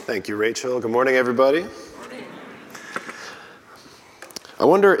Thank you, Rachel. Good morning, everybody. I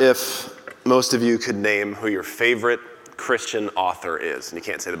wonder if most of you could name who your favorite Christian author is. And you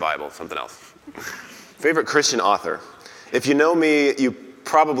can't say the Bible, something else. Favorite Christian author. If you know me, you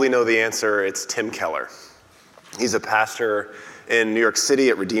probably know the answer. It's Tim Keller. He's a pastor in New York City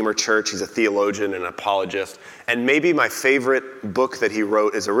at Redeemer Church. He's a theologian and an apologist. And maybe my favorite book that he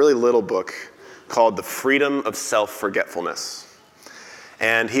wrote is a really little book called The Freedom of Self-Forgetfulness.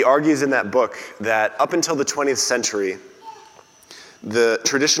 And he argues in that book that up until the 20th century, the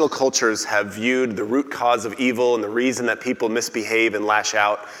traditional cultures have viewed the root cause of evil and the reason that people misbehave and lash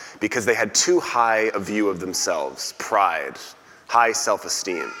out because they had too high a view of themselves, pride, high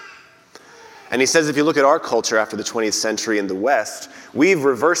self-esteem. And he says if you look at our culture after the 20th century in the West, we've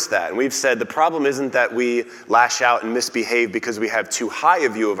reversed that. And we've said the problem isn't that we lash out and misbehave because we have too high a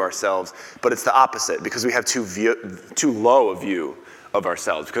view of ourselves, but it's the opposite, because we have too low a view of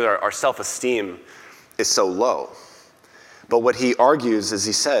ourselves, because our self-esteem is so low. But what he argues is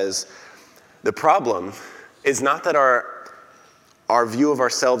he says, the problem is not that our view of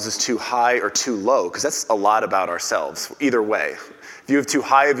ourselves is too high or too low, because that's a lot about ourselves, either way. If you have too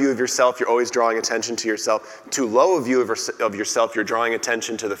high a view of yourself, you're always drawing attention to yourself. Too low a view of yourself, you're drawing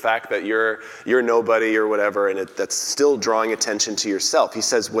attention to the fact that you're nobody or whatever, and that's still drawing attention to yourself. He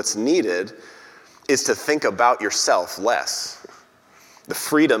says what's needed is to think about yourself less. The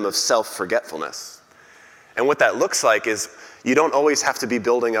freedom of self-forgetfulness. And what that looks like is you don't always have to be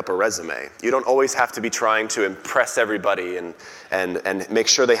building up a resume. You don't always have to be trying to impress everybody and make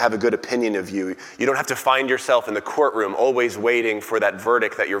sure they have a good opinion of you. You don't have to find yourself in the courtroom always waiting for that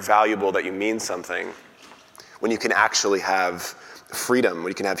verdict that you're valuable, that you mean something. When you can actually have freedom,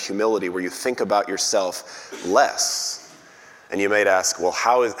 when you can have humility, where you think about yourself less. And you might ask, well,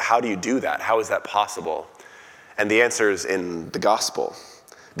 how do you do that? How is that possible? And the answer is in the gospel.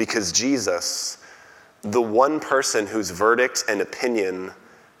 Because Jesus, the one person whose verdict and opinion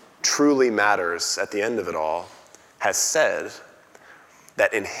truly matters at the end of it all, has said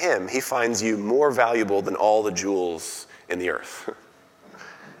that in him, he finds you more valuable than all the jewels in the earth.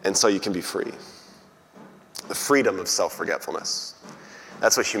 And so you can be free. The freedom of self-forgetfulness.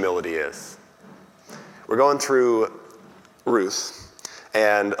 That's what humility is. We're going through Ruth,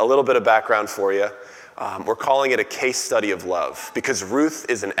 and a little bit of background for you. We're calling it a case study of love, because Ruth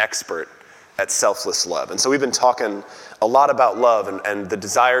is an expert at selfless love. And so we've been talking a lot about love and the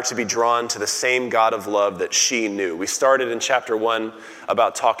desire to be drawn to the same God of love that she knew. We started in chapter 1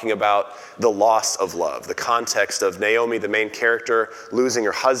 about talking about the loss of love, the context of Naomi, the main character, losing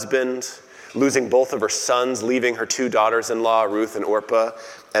her husband, losing both of her sons, leaving her two daughters-in-law, Ruth and Orpah,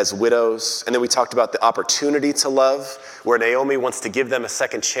 as widows. And then we talked about the opportunity to love, where Naomi wants to give them a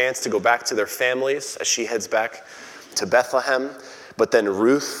second chance to go back to their families as she heads back to Bethlehem. But then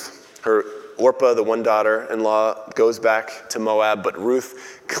Ruth, Orpah, the one daughter-in-law, goes back to Moab, but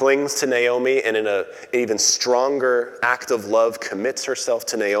Ruth clings to Naomi and in an even stronger act of love commits herself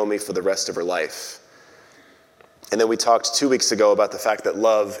to Naomi for the rest of her life. And then we talked 2 weeks ago about the fact that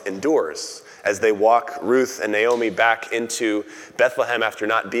love endures. As they walk Ruth and Naomi back into Bethlehem after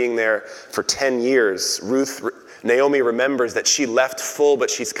not being there for 10 years, Naomi remembers that she left full, but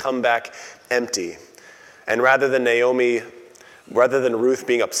she's come back empty. And rather than Ruth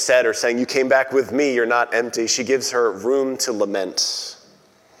being upset or saying, you came back with me, you're not empty, she gives her room to lament.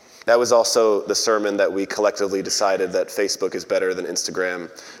 That was also the sermon that we collectively decided that Facebook is better than Instagram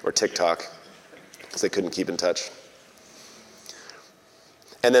or TikTok, because they couldn't keep in touch.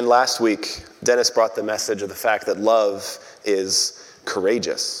 And then last week, Dennis brought the message of the fact that love is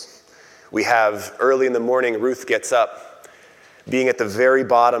courageous. We have early in the morning, Ruth gets up, being at the very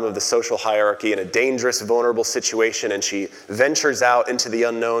bottom of the social hierarchy in a dangerous, vulnerable situation, and she ventures out into the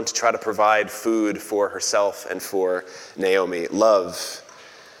unknown to try to provide food for herself and for Naomi. Love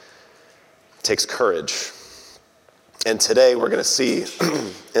takes courage. And today we're going to see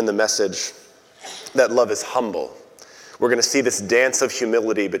in the message that love is humble. We're going to see this dance of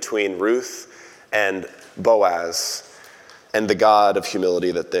humility between Ruth and Boaz and the God of humility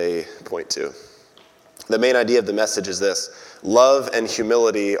that they point to. The main idea of the message is this: love and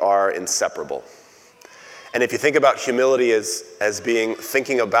humility are inseparable. And if you think about humility as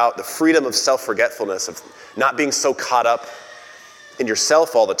thinking about the freedom of self-forgetfulness, of not being so caught up in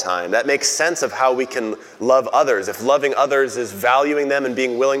yourself all the time, that makes sense of how we can love others. If loving others is valuing them and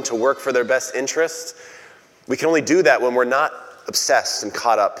being willing to work for their best interests, we can only do that when we're not obsessed and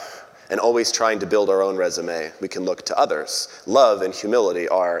caught up and always trying to build our own resume. We can look to others. Love and humility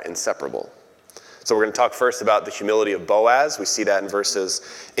are inseparable. So we're going to talk first about the humility of Boaz. We see that in verses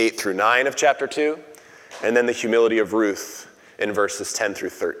 8 through 9 of chapter 2. And then the humility of Ruth in verses 10 through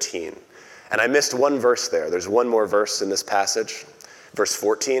 13. And I missed one verse there. There's one more verse in this passage, verse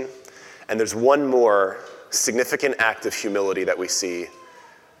 14. And there's one more significant act of humility that we see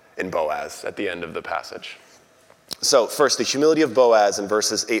in Boaz at the end of the passage. So first, the humility of Boaz in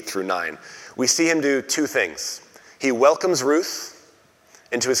verses 8 through 9. We see him do two things. He welcomes Ruth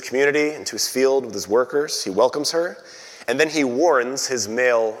into his community, into his field with his workers. He welcomes her, and then he warns his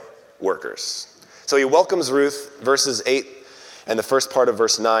male workers. So he welcomes Ruth, verses 8 and the first part of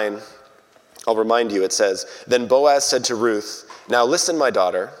verse 9. I'll remind you, it says, "Then Boaz said to Ruth, 'Now listen, my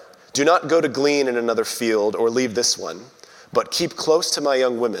daughter, do not go to glean in another field or leave this one, but keep close to my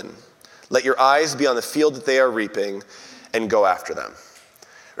young women. Let your eyes be on the field that they are reaping, and go after them.'"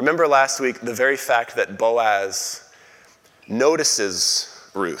 Remember last week, the very fact that Boaz notices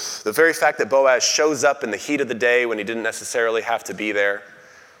Ruth, the very fact that Boaz shows up in the heat of the day when he didn't necessarily have to be there,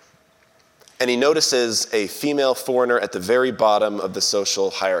 and he notices a female foreigner at the very bottom of the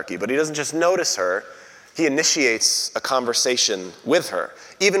social hierarchy. But he doesn't just notice her, he initiates a conversation with her,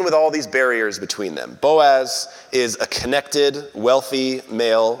 even with all these barriers between them. Boaz is a connected, wealthy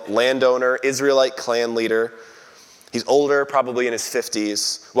male landowner, Israelite clan leader. He's older, probably in his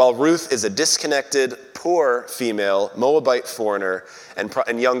 50s, while Ruth is a disconnected, poor female, Moabite foreigner,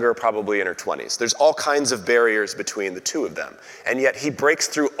 and younger, probably in her 20s. There's all kinds of barriers between the two of them. And yet he breaks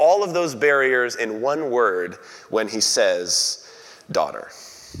through all of those barriers in one word when he says, "Daughter."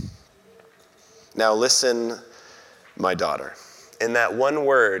 Now listen, my daughter. In that one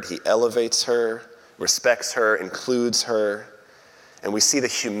word, he elevates her, respects her, includes her, and we see the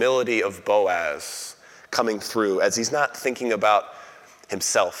humility of Boaz coming through as he's not thinking about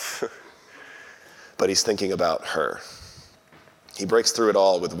himself, but he's thinking about her. He breaks through it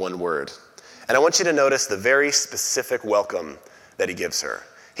all with one word. And I want you to notice the very specific welcome that he gives her.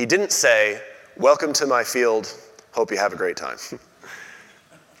 He didn't say, "Welcome to my field, hope you have a great time."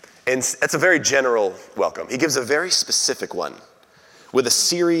 And it's a very general welcome. He gives a very specific one with a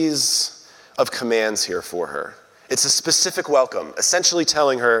series of commands here for her. It's a specific welcome, essentially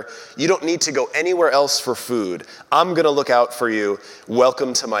telling her, you don't need to go anywhere else for food. I'm going to look out for you.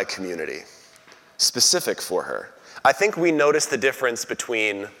 Welcome to my community. Specific for her. I think we notice the difference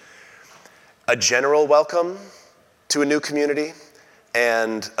between a general welcome to a new community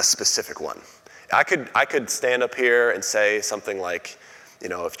and a specific one. I could stand up here and say something like,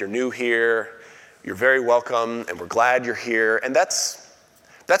 if you're new here, you're very welcome, and we're glad you're here, and that's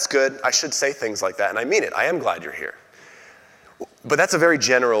good. I should say things like that, and I mean it. I am glad you're here. But that's a very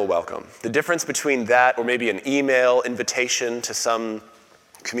general welcome. The difference between that or maybe an email invitation to some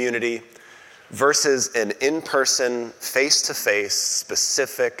community versus an in-person, face-to-face,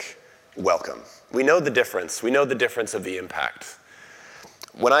 specific welcome. We know the difference. We know the difference of the impact.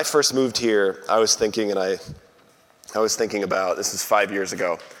 When I first moved here, I was thinking about, this is 5 years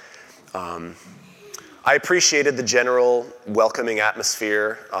ago, I appreciated the general welcoming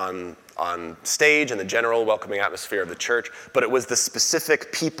atmosphere on stage and the general welcoming atmosphere of the church, but it was the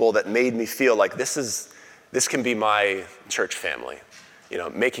specific people that made me feel like this can be my church family,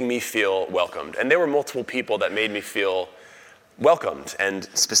 making me feel welcomed. And there were multiple people that made me feel welcomed and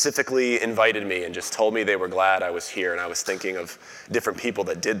specifically invited me and just told me they were glad I was here. And I was thinking of different people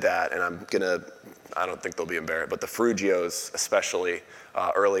that did that, and I don't think they'll be embarrassed, but the Frugios, especially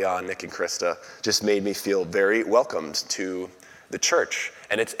early on, Nick and Krista, just made me feel very welcomed to the church.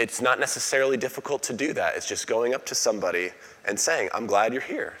 And it's not necessarily difficult to do that. It's just going up to somebody and saying, "I'm glad you're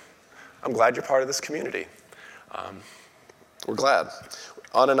here. I'm glad you're part of this community." We're glad.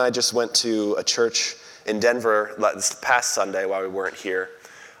 Anna and I just went to a church in Denver this past Sunday while we weren't here.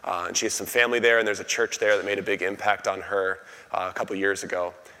 And she has some family there, and there's a church there that made a big impact on her a couple years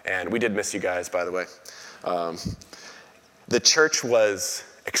ago. And we did miss you guys, by the way. The church was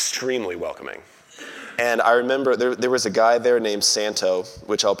extremely welcoming. And I remember there was a guy there named Santo,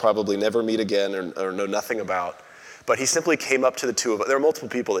 which I'll probably never meet again or know nothing about. But he simply came up to the two of us. There were multiple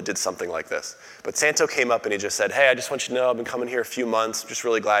people that did something like this. But Santo came up and he just said, "Hey, I just want you to know I've been coming here a few months. I'm just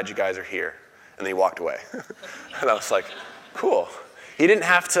really glad you guys are here." And then he walked away. And I was like, cool. He didn't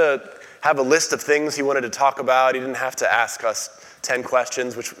have to have a list of things he wanted to talk about. He didn't have to ask us 10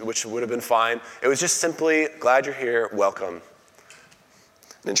 questions, which would have been fine. It was just simply, "Glad you're here, welcome,"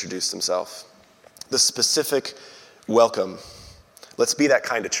 and introduced himself. The specific welcome. Let's be that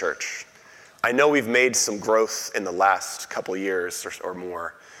kind of church. I know we've made some growth in the last couple years or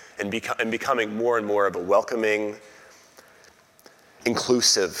more in becoming more and more of a welcoming,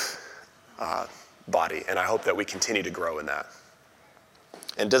 inclusive body, and I hope that we continue to grow in that.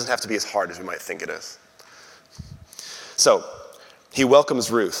 And it doesn't have to be as hard as we might think it is. So, he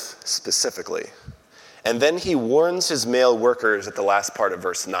welcomes Ruth specifically. And then he warns his male workers at the last part of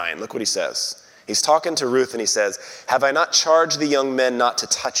verse 9. Look what he says. He's talking to Ruth and he says, "Have I not charged the young men not to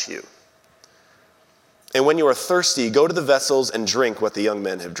touch you? And when you are thirsty, go to the vessels and drink what the young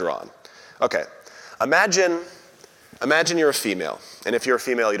men have drawn." Okay, imagine you're a female. And if you're a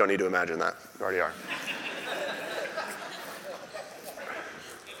female, you don't need to imagine that. You already are.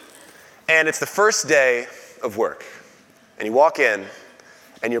 And it's the first day of work. And you walk in,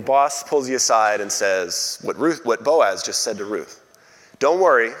 and your boss pulls you aside and says what Boaz just said to Ruth. "Don't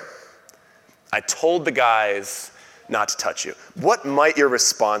worry, I told the guys not to touch you." What might your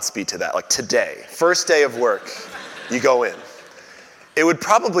response be to that? Like today, first day of work, you go in. It would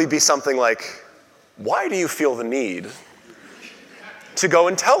probably be something like, "Why do you feel the need to go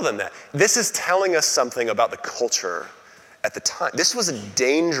and tell them that?" This is telling us something about the culture at the time. This was a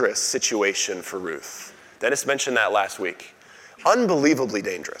dangerous situation for Ruth. Dennis mentioned that last week. Unbelievably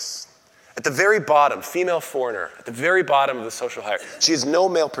dangerous. At the very bottom, female foreigner, at the very bottom of the social hierarchy. She has no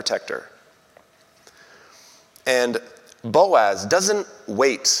male protector. And Boaz doesn't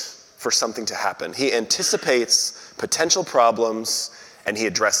wait for something to happen. He anticipates potential problems and he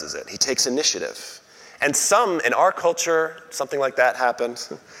addresses it. He takes initiative. And some, in our culture, something like that happened.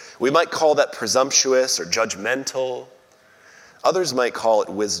 We might call that presumptuous or judgmental. Others might call it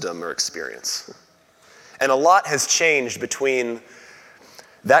wisdom or experience. And a lot has changed between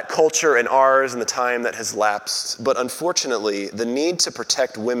that culture and ours and the time that has lapsed. But unfortunately, the need to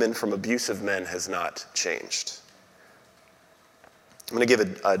protect women from abusive men has not changed. I'm going to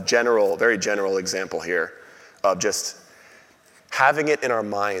give a very general example here of just having it in our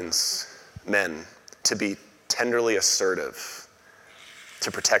minds, men, to be tenderly assertive,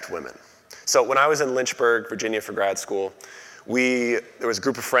 to protect women. So when I was in Lynchburg, Virginia for grad school, there was a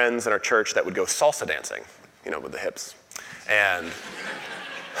group of friends in our church that would go salsa dancing, with the hips. And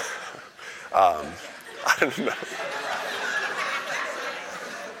I don't know.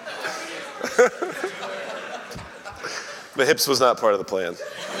 The hips was not part of the plan.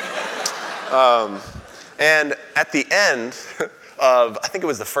 And at the end of, I think it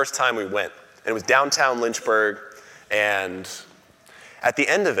was the first time we went, and it was downtown Lynchburg, and at the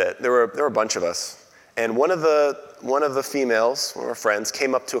end of it, there were a bunch of us, and one of the females, one of our friends,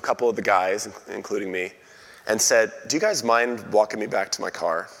 came up to a couple of the guys, including me, and said, "Do you guys mind walking me back to my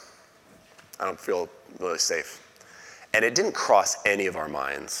car? I don't feel really safe." And it didn't cross any of our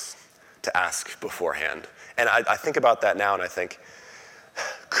minds to ask beforehand. And I think about that now, and I think,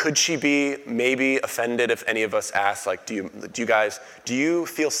 could she be maybe offended if any of us asked, like, do you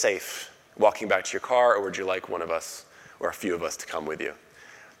feel safe walking back to your car, or would you like one of us or a few of us to come with you?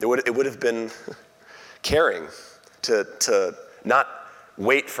 It would have been caring to not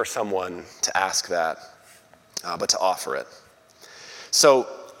wait for someone to ask that, but to offer it. So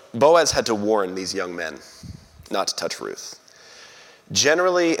Boaz had to warn these young men not to touch Ruth.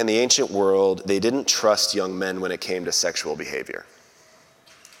 Generally, in the ancient world, they didn't trust young men when it came to sexual behavior.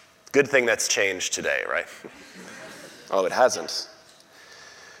 Good thing that's changed today, right? Oh, it hasn't.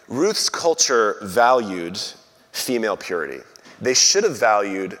 Ruth's culture valued female purity. They should have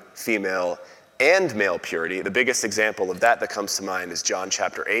valued female and male purity. The biggest example of that comes to mind is John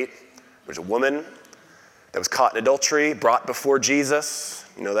chapter 8. There's a woman that was caught in adultery, brought before Jesus.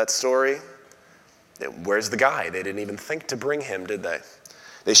 You know that story? Where's the guy? They didn't even think to bring him, did they?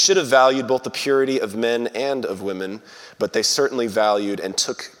 They should have valued both the purity of men and of women, but they certainly valued and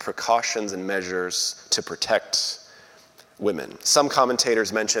took precautions and measures to protect women. Some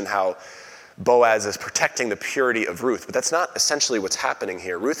commentators mention how Boaz is protecting the purity of Ruth, but that's not essentially what's happening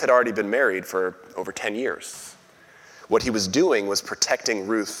here. Ruth had already been married for over 10 years. What he was doing was protecting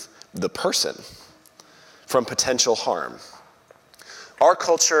Ruth, the person, from potential harm. Our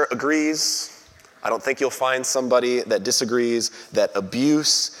culture agrees. I don't think you'll find somebody that disagrees that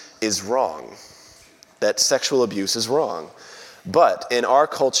abuse is wrong, that sexual abuse is wrong. But in our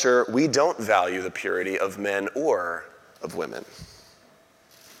culture, we don't value the purity of men or of women.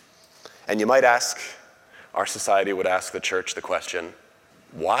 And you might ask, our society would ask the church the question,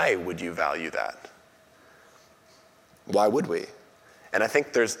 why would you value that? Why would we? And I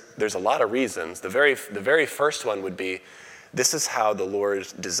think there's a lot of reasons. The very first one would be, this is how the Lord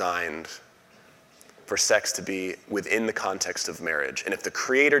designed for sex to be within the context of marriage. And if the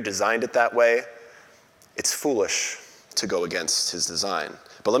Creator designed it that way, it's foolish to go against his design.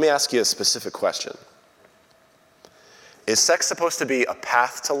 But let me ask you a specific question. Is sex supposed to be a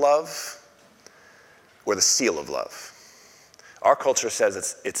path to love or the seal of love? Our culture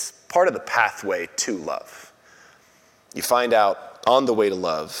says it's part of the pathway to love. You find out on the way to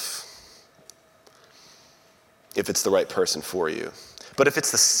love if it's the right person for you. But if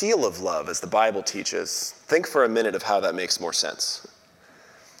it's the seal of love, as the Bible teaches, think for a minute of how that makes more sense.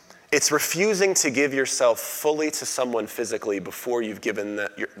 It's refusing to give yourself fully to someone physically before you've given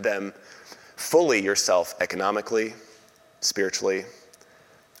them fully yourself economically, spiritually,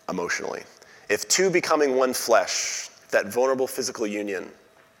 emotionally. If two becoming one flesh, that vulnerable physical union,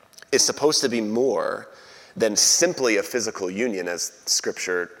 is supposed to be more than simply a physical union as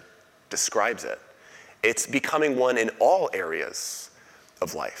Scripture describes it, it's becoming one in all areas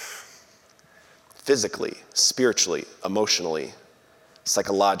of life. Physically, spiritually, emotionally,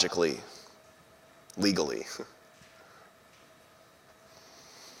 psychologically, legally.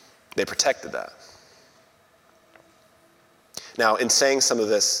 They protected that. Now, in saying some of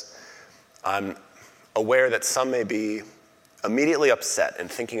this, I'm aware that some may be immediately upset and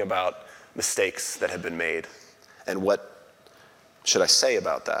thinking about mistakes that have been made. And what should I say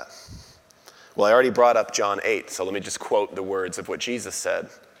about that? Well, I already brought up John 8, so let me just quote the words of what Jesus said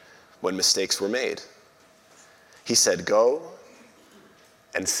when mistakes were made. He said, "Go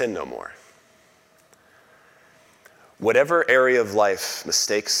and sin no more." Whatever area of life,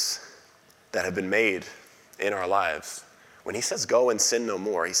 mistakes that have been made in our lives, when he says go and sin no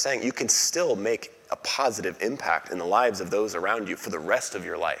more, he's saying you can still make a positive impact in the lives of those around you for the rest of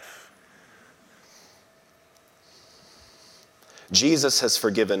your life. Jesus has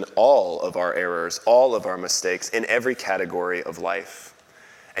forgiven all of our errors, all of our mistakes in every category of life.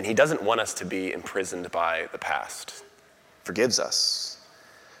 And he doesn't want us to be imprisoned by the past. Forgives us.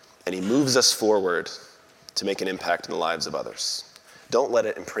 And he moves us forward to make an impact in the lives of others. Don't let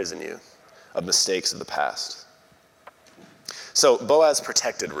it imprison you of mistakes of the past. So Boaz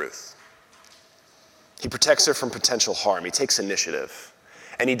protected Ruth. He protects her from potential harm. He takes initiative.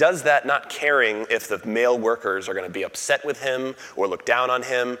 And he does that not caring if the male workers are going to be upset with him or look down on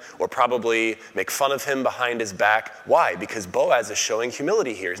him or probably make fun of him behind his back. Why? Because Boaz is showing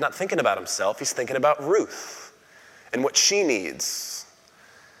humility here. He's not thinking about himself. He's thinking about Ruth and what she needs.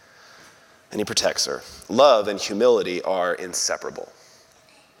 And he protects her. Love and humility are inseparable.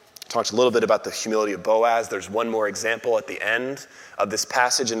 Talked a little bit about the humility of Boaz. There's one more example at the end of this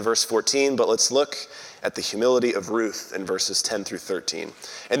passage in verse 14, but let's look at the humility of Ruth in verses 10 through 13.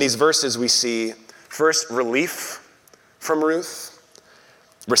 In these verses we see first relief from Ruth,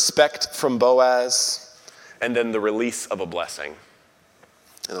 respect from Boaz, and then the release of a blessing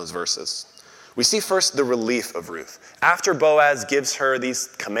in those verses. We see first the relief of Ruth. After Boaz gives her these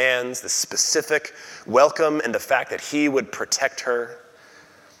commands, this specific welcome and the fact that he would protect her,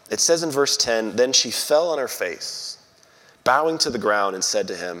 it says in verse 10, "Then she fell on her face, bowing to the ground, and said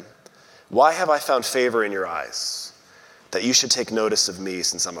to him, 'Why have I found favor in your eyes, that you should take notice of me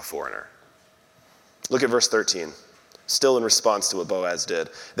since I'm a foreigner?'" Look at verse 13, still in response to what Boaz did.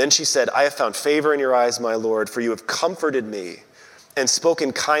 "Then she said, 'I have found favor in your eyes, my Lord, for you have comforted me and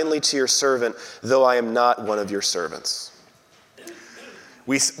spoken kindly to your servant, though I am not one of your servants.'"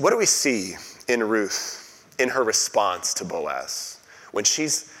 What do we see in Ruth in her response to Boaz? When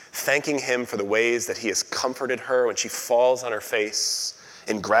she's thanking him for the ways that he has comforted her, when she falls on her face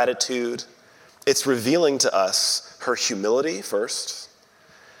in gratitude, it's revealing to us her humility first,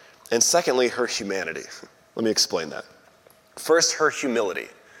 and secondly, her humanity. Let me explain that. First, her humility.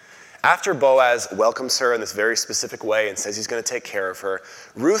 After Boaz welcomes her in this very specific way and says he's going to take care of her,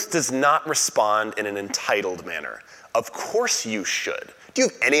 Ruth does not respond in an entitled manner. "Of course you should. Do you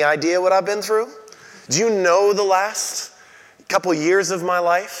have any idea what I've been through? Do you know the last couple years of my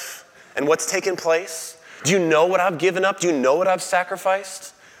life and what's taken place? Do you know what I've given up? Do you know what I've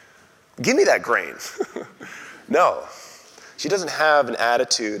sacrificed? Give me that grain." No, she doesn't have an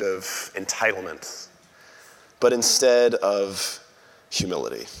attitude of entitlement, but instead of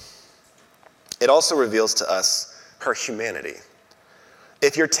humility. It also reveals to us her humanity.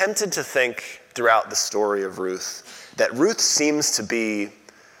 If you're tempted to think throughout the story of Ruth that Ruth seems to be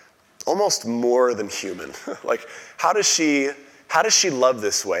almost more than human, like how does she love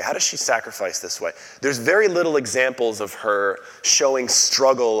this way? How does she sacrifice this way? There's very little examples of her showing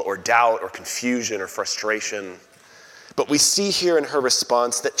struggle or doubt or confusion or frustration. But we see here in her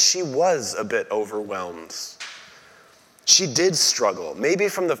response that she was a bit overwhelmed. She did struggle. Maybe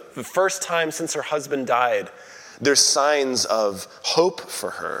from the first time since her husband died, there's signs of hope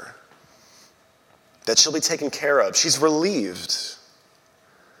for her, that she'll be taken care of. She's relieved.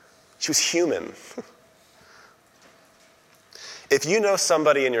 She was human. If you know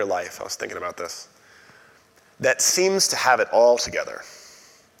somebody in your life, I was thinking about this, that seems to have it all together,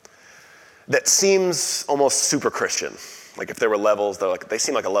 that seems almost super Christian, like if there were levels, they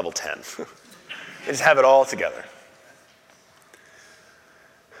seem like a level 10. They just have it all together.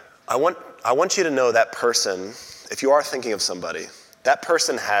 I want you to know that person, if you are thinking of somebody, That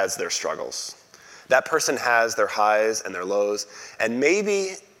person has their struggles. That person has their highs and their lows. And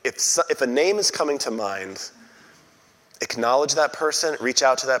maybe if a name is coming to mind, acknowledge that person, reach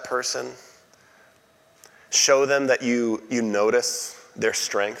out to that person, show them that you notice their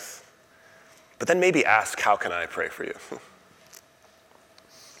strength, but then maybe ask, how can I pray for you?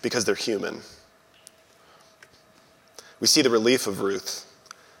 Because they're human. We see the relief of Ruth,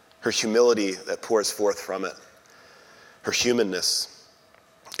 her humility that pours forth from it, her humanness.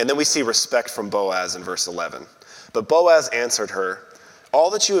 And then we see respect from Boaz in verse 11. But Boaz answered her, all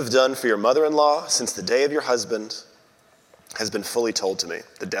that you have done for your mother-in-law since the day of your husband has been fully told to me,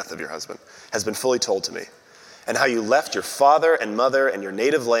 the death of your husband, has been fully told to me, and how you left your father and mother and your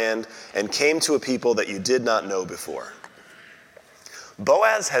native land and came to a people that you did not know before.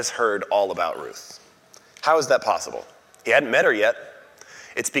 Boaz has heard all about Ruth. How is that possible? He hadn't met her yet.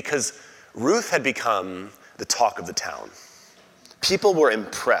 It's because Ruth had become the talk of the town. People were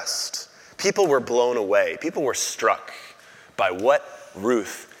impressed. People were blown away. People were struck by what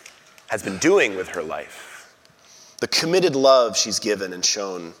Ruth has been doing with her life. The committed love she's given and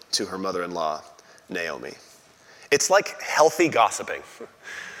shown to her mother-in-law, Naomi. It's like healthy gossiping.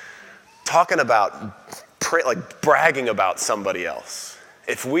 Talking about, like bragging about somebody else.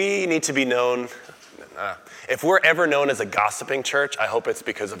 If we need to be known, if we're ever known as a gossiping church, I hope it's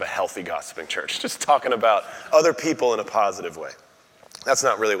because of a healthy gossiping church. Just talking about other people in a positive way. That's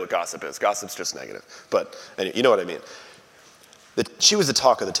not really what gossip is. Gossip's just negative. But anyway, you know what I mean. She was the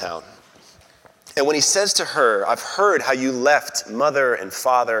talk of the town. And when he says to her, I've heard how you left mother and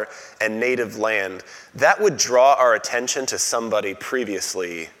father and native land, that would draw our attention to somebody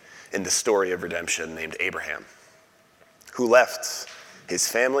previously in the story of redemption named Abraham, who left his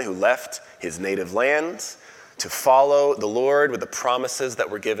family, who left his native land to follow the Lord with the promises that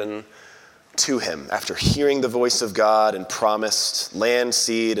were given to him. After hearing the voice of God and promised land,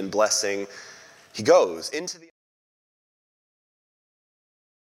 seed, and blessing, he goes into the